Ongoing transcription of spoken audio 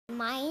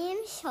my name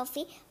is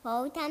Sophie.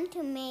 Welcome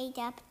to Made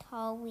Up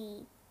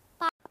Story.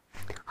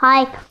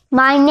 Hi,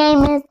 my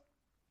name is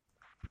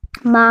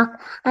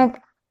Mark, and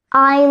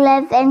I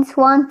live in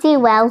Swansea,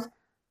 Wales.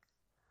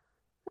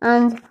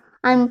 And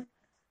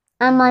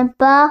my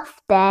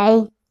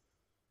birthday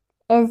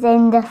is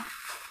in the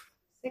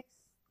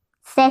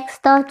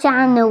 6th of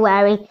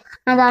January,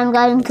 and I'm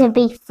going to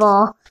be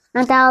 4.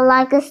 And I'll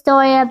like a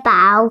story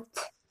about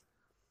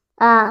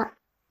a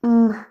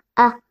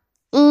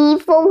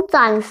evil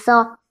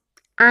dinosaur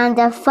and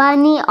a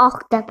funny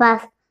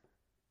octopus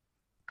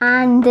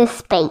and a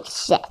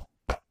spaceship.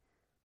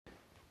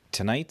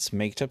 Tonight's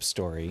made-up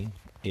story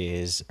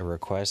is a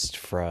request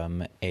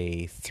from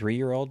a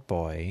 3-year-old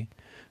boy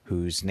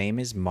whose name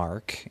is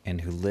Mark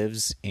and who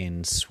lives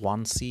in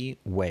Swansea,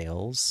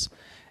 Wales,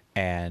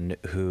 and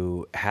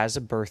who has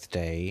a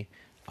birthday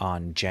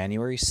on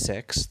January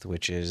 6th,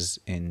 which is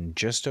in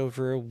just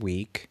over a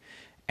week,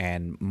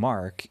 and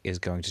Mark is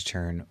going to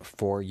turn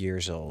 4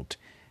 years old.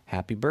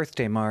 Happy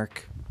birthday,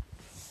 Mark.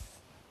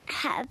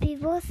 Happy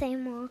birthday,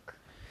 Mark.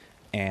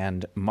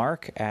 And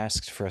Mark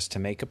asked for us to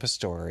make up a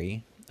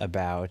story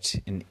about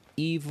an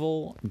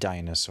evil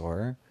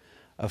dinosaur,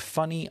 a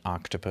funny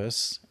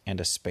octopus, and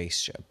a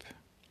spaceship.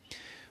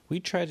 We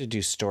try to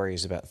do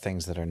stories about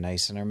things that are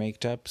nice in our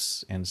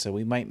make-ups, and so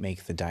we might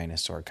make the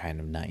dinosaur kind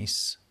of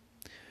nice.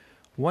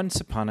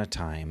 Once upon a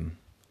time,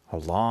 a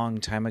long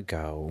time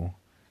ago,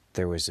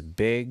 there was a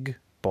big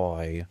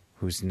boy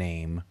whose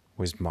name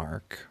was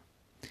Mark.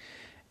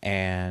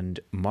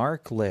 And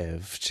Mark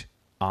lived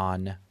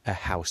on a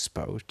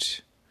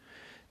houseboat.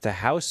 The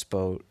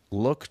houseboat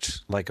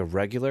looked like a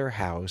regular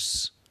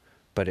house,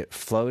 but it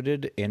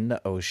floated in the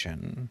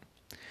ocean.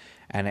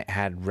 And it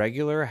had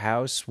regular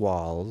house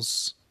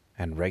walls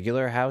and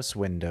regular house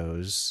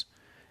windows,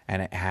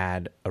 and it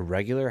had a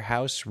regular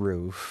house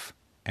roof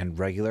and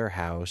regular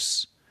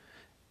house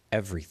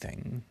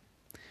everything.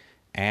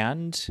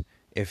 And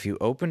if you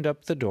opened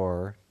up the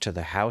door to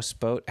the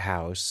houseboat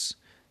house,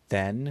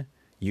 then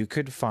you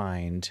could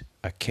find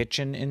a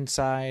kitchen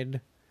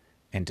inside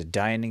and a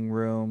dining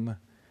room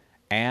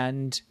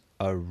and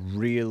a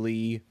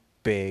really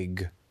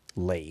big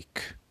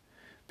lake.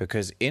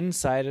 Because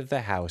inside of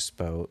the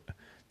houseboat,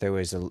 there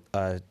was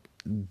a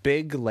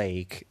big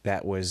lake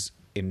that was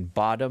in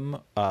bottom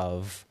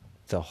of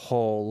the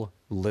whole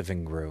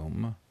living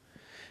room.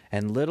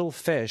 And little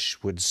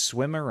fish would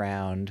swim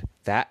around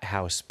that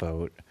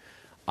houseboat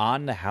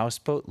on the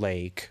houseboat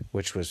lake,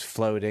 which was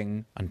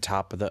floating on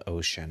top of the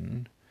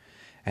ocean.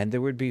 And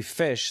there would be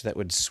fish that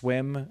would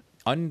swim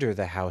under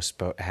the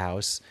houseboat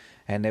house,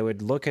 and they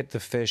would look at the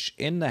fish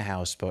in the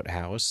houseboat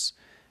house,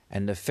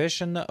 and the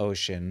fish in the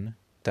ocean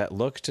that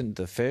looked at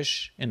the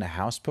fish in the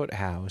houseboat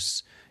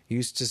house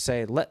used to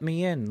say, "Let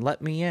me in,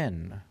 let me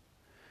in."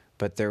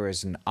 But there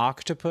was an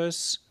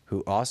octopus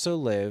who also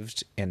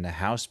lived in the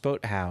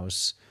houseboat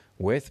house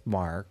with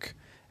Mark,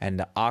 and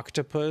the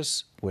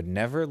octopus would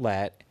never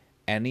let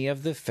any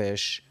of the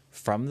fish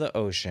from the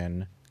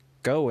ocean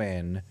go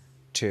in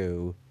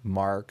to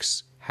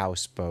Mark's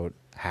houseboat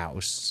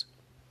house.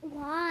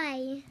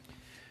 Why?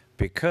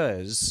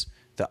 Because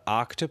the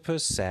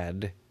octopus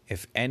said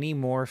if any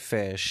more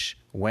fish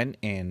went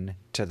in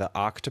to the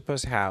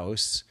octopus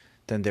house,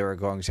 then they were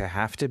going to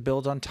have to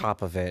build on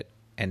top of it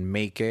and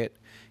make it,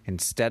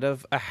 instead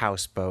of a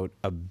houseboat,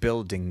 a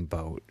building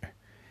boat.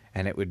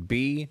 And it would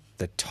be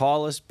the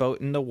tallest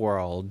boat in the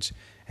world,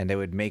 and they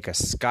would make a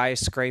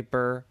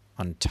skyscraper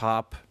on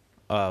top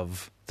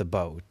of the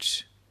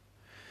boat.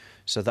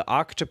 So the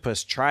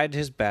octopus tried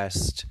his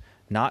best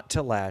not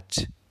to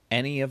let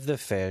any of the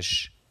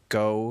fish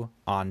go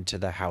onto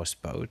the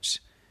houseboat,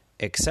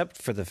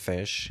 except for the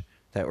fish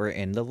that were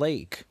in the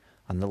lake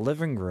on the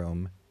living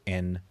room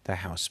in the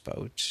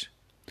houseboat.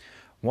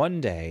 One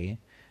day,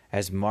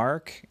 as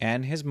Mark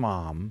and his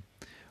mom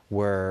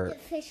were... The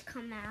fish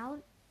come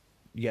out?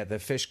 Yeah, the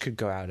fish could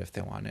go out if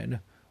they wanted.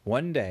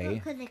 One day...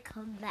 Or could they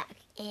come back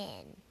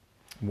in?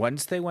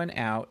 Once they went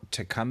out,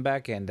 to come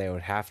back in, they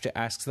would have to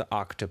ask the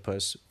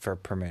octopus for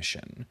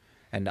permission.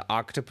 And the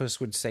octopus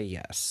would say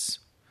yes,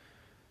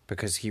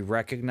 because he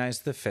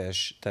recognized the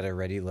fish that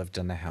already lived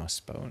on the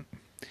houseboat.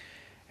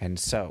 And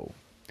so,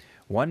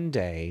 one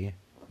day,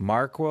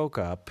 Mark woke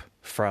up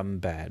from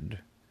bed.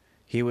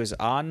 He was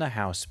on the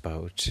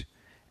houseboat,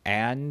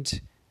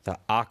 and the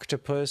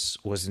octopus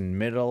was in the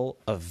middle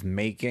of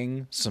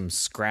making some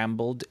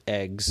scrambled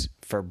eggs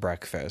for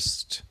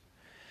breakfast.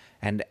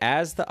 And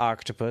as the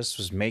octopus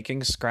was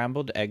making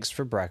scrambled eggs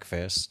for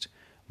breakfast,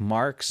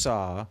 Mark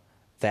saw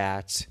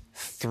that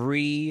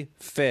 3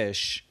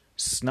 fish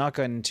snuck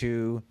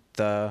into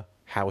the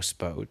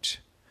houseboat.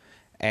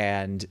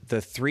 And the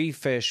 3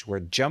 fish were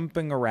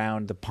jumping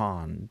around the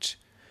pond.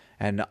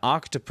 And the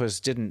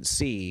octopus didn't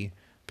see,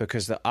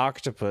 because the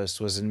octopus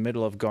was in the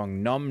middle of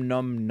going num,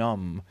 num,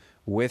 num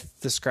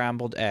with the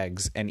scrambled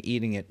eggs and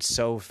eating it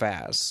so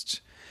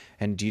fast.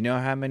 And do you know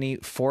how many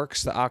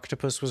forks the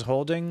octopus was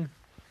holding?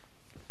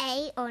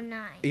 8 or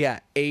 9? Yeah,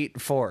 8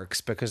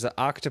 forks, because the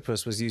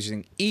octopus was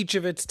using each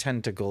of its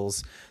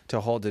tentacles to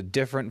hold a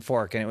different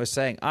fork, and it was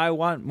saying, I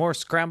want more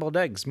scrambled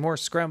eggs, more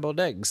scrambled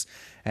eggs.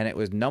 And it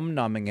was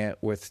numbing it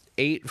with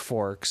 8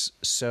 forks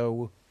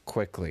so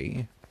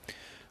quickly.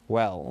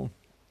 Well,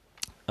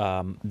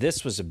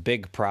 this was a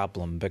big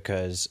problem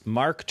because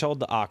Mark told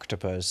the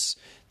octopus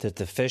that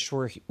the fish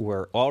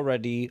were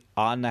already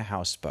on the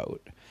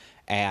houseboat.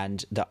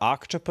 And the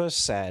octopus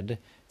said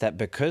that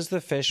because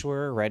the fish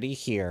were already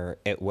here,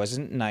 it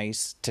wasn't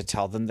nice to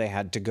tell them they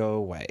had to go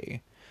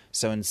away.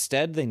 So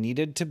instead, they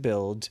needed to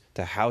build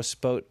the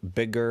houseboat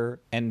bigger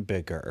and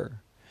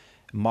bigger.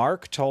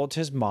 Mark told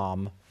his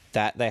mom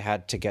that they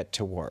had to get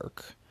to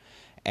work.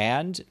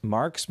 And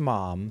Mark's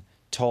mom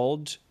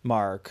told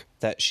Mark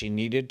that she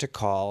needed to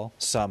call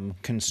some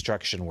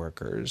construction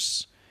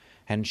workers.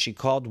 And she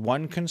called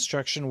one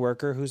construction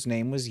worker whose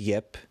name was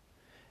Yip.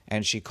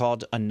 And she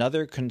called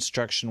another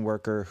construction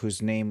worker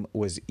whose name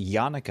was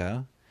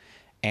Yannicka.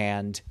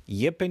 And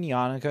Yip and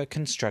Yannicka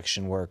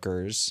construction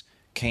workers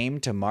came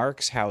to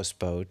Mark's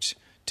houseboat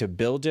to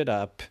build it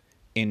up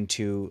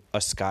into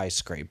a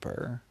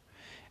skyscraper.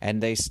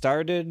 And they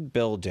started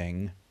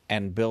building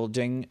and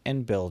building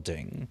and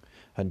building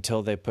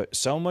until they put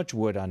so much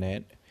wood on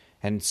it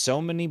and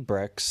so many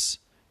bricks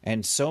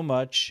and so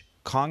much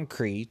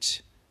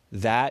concrete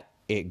that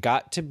it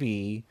got to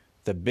be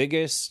the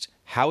biggest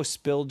house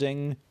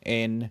building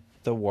in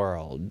the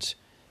world.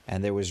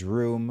 And there was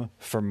room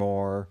for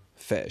more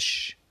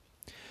fish.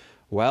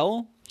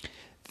 Well,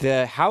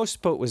 the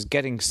houseboat was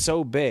getting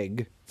so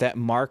big that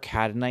Mark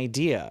had an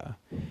idea.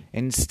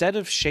 Instead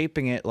of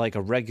shaping it like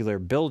a regular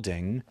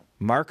building,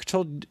 Mark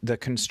told the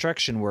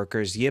construction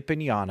workers, Yip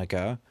and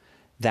Yannicka,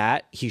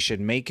 that he should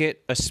make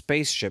it a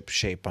spaceship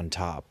shape on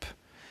top.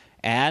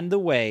 And the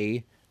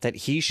way that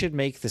he should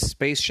make the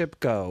spaceship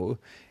go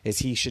is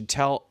he should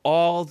tell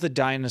all the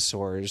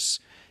dinosaurs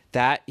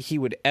that he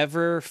would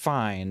ever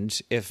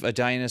find, if a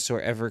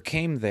dinosaur ever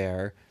came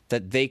there,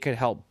 that they could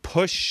help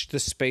push the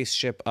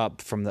spaceship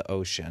up from the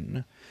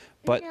ocean.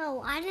 But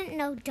no, I didn't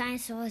know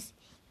dinosaurs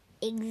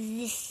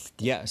existed.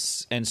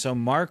 Yes, and so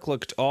Mark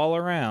looked all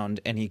around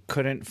and he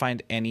couldn't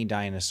find any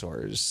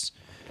dinosaurs.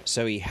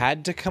 So he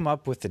had to come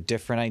up with a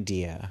different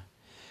idea.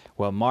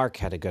 Well, Mark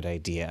had a good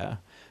idea.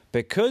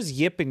 Because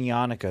Yip and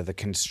Yannicka, the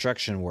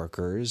construction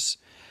workers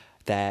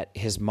that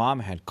his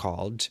mom had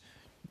called,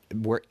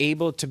 were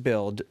able to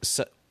build...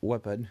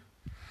 What, bud?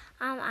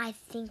 I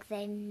think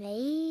they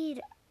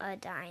made a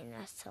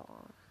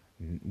dinosaur.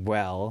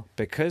 Well,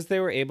 because they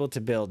were able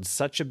to build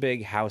such a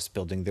big house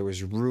building, there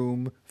was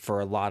room for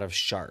a lot of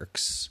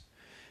sharks.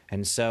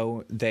 And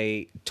so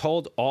they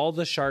told all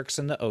the sharks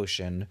in the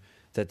ocean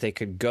that they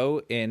could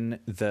go in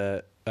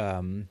the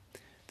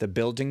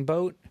building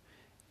boat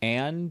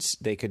and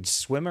they could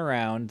swim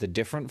around the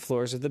different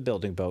floors of the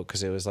building boat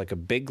because it was like a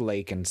big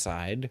lake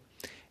inside.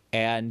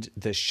 And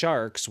the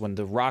sharks, when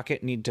the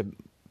rocket needed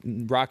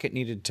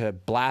to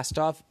blast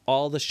off,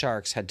 all the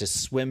sharks had to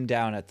swim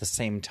down at the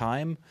same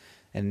time,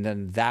 and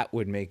then that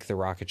would make the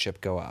rocket ship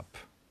go up.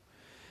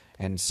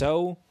 And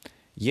so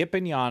Yip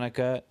and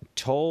Yannicka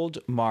told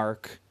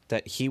Mark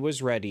that he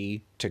was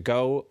ready to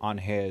go on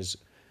his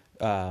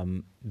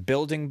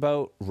building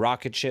boat,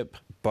 rocket ship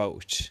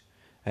boat.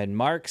 And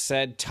Mark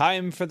said,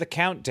 time for the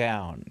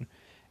countdown.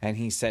 And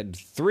he said,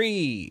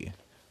 3,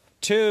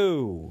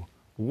 2,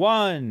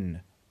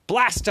 1,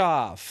 blast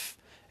off.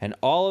 And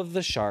all of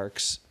the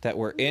sharks that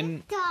were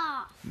in...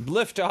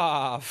 Lift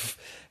off!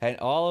 And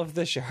all of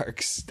the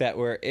sharks that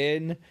were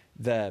in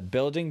the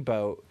building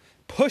boat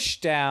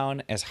pushed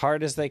down as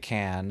hard as they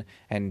can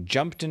and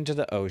jumped into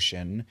the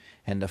ocean.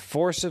 And the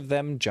force of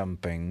them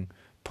jumping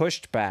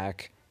pushed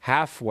back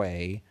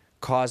halfway,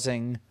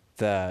 causing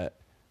the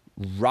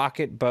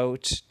rocket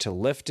boat to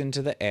lift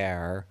into the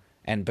air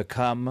and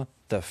become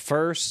the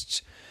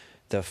first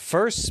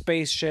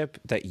spaceship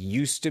that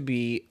used to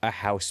be a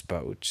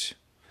houseboat.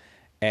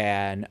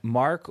 And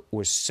Mark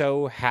was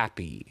so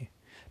happy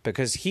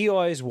because he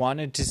always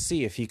wanted to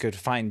see if he could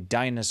find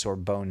dinosaur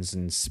bones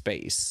in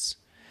space.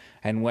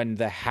 And when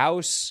the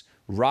house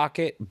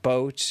rocket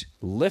boat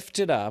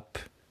lifted up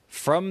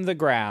from the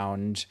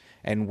ground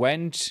and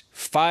went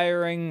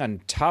firing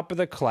on top of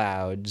the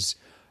clouds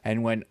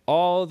and went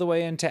all the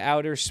way into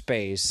outer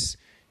space,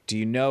 do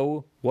you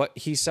know what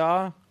he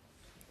saw?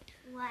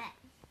 What?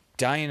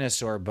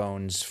 Dinosaur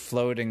bones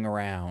floating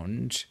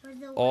around. Was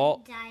the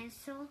all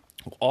dinosaur?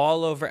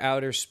 All over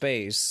outer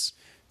space.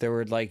 There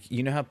were, like,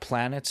 you know how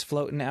planets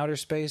float in outer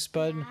space,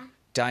 bud? Yeah.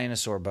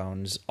 Dinosaur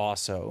bones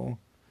also.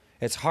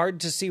 It's hard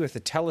to see with a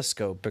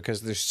telescope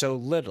because they're so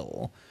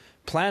little.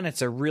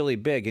 Planets are really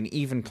big, and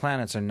even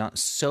planets are not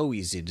so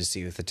easy to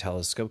see with a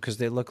telescope because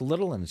they look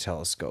little in a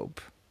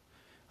telescope.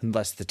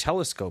 Unless the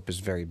telescope is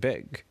very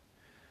big.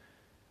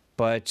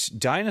 But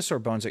dinosaur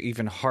bones are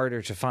even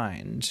harder to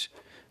find.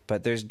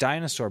 But there's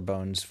dinosaur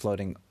bones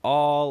floating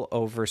all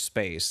over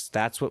space.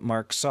 That's what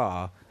Mark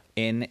saw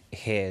in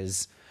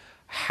his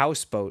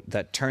houseboat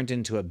that turned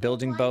into a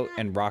building boat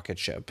and rocket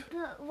ship.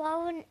 But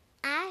why wouldn't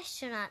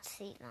astronauts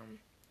see them?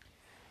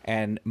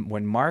 And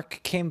when Mark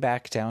came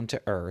back down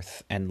to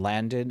Earth and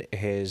landed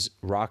his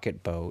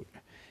rocket boat,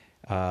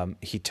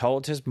 he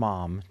told his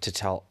mom to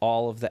tell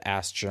all of the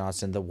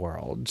astronauts in the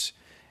world.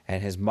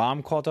 And his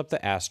mom called up the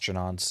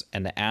astronauts,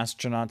 and the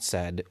astronauts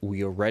said,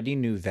 "We already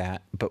knew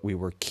that, but we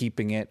were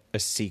keeping it a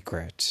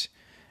secret."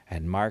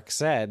 And Mark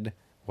said,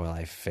 "Well,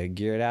 I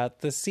figured out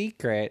the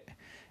secret."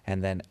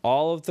 And then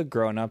all of the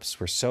grown-ups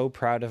were so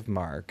proud of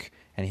Mark,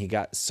 and he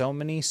got so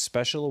many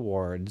special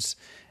awards.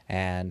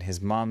 And his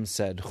mom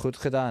said, "Goed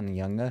gedaan,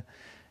 jongen."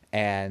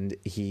 And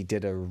he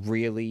did a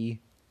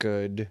really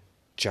good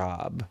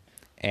job.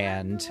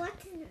 And What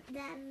does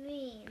that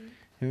mean?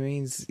 it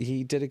means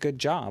he did a good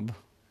job.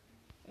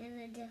 In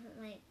a different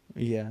way.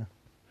 Yeah.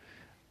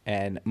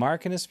 And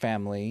Mark and his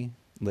family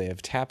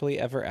lived happily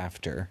ever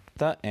after.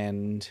 The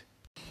end.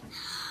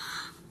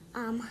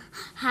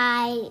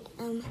 Hi.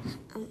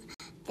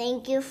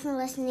 Thank you for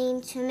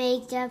listening to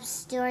Made Up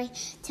Story.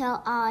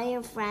 Tell all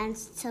your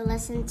friends to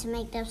listen to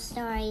Made Up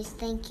Stories.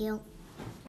 Thank you.